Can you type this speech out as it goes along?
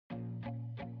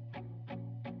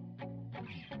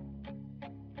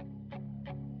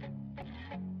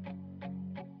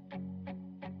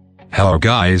Hello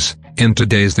guys, in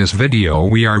this video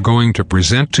we are going to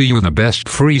present to you the best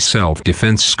free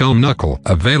self-defense skull knuckle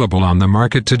available on the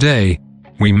market today.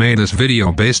 We made this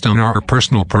video based on our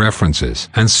personal preferences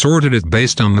and sorted it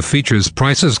based on the features,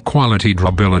 prices, quality,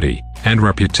 durability, and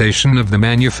reputation of the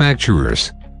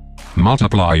manufacturers.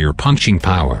 Multiply your punching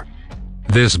power.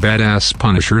 This badass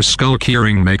Punisher Skull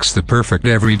Keyring makes the perfect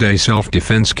everyday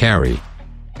self-defense carry.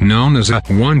 Known as a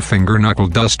Finger Knuckle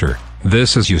Duster,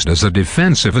 this is used as a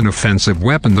defensive and offensive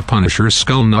weapon. The Punisher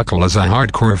Skull Knuckle is a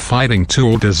hardcore fighting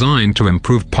tool designed to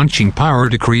improve punching power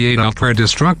to create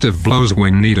ultra-destructive blows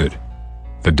when needed.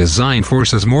 The design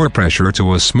forces more pressure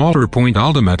to a smaller point,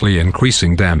 ultimately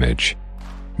increasing damage.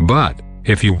 But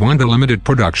if you want a limited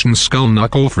production skull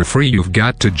knuckle for free, you've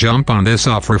got to jump on this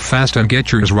offer fast and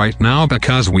get yours right now,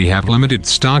 because we have limited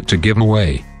stock to give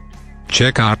away.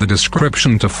 Check out the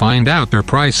description to find out their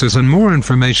prices and more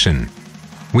information.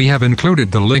 We have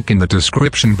included the link in the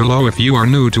description below. If you are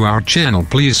new to our channel,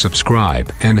 please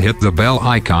subscribe and hit the bell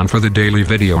icon for the daily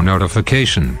video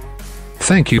notification.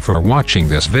 Thank you for watching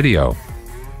this video.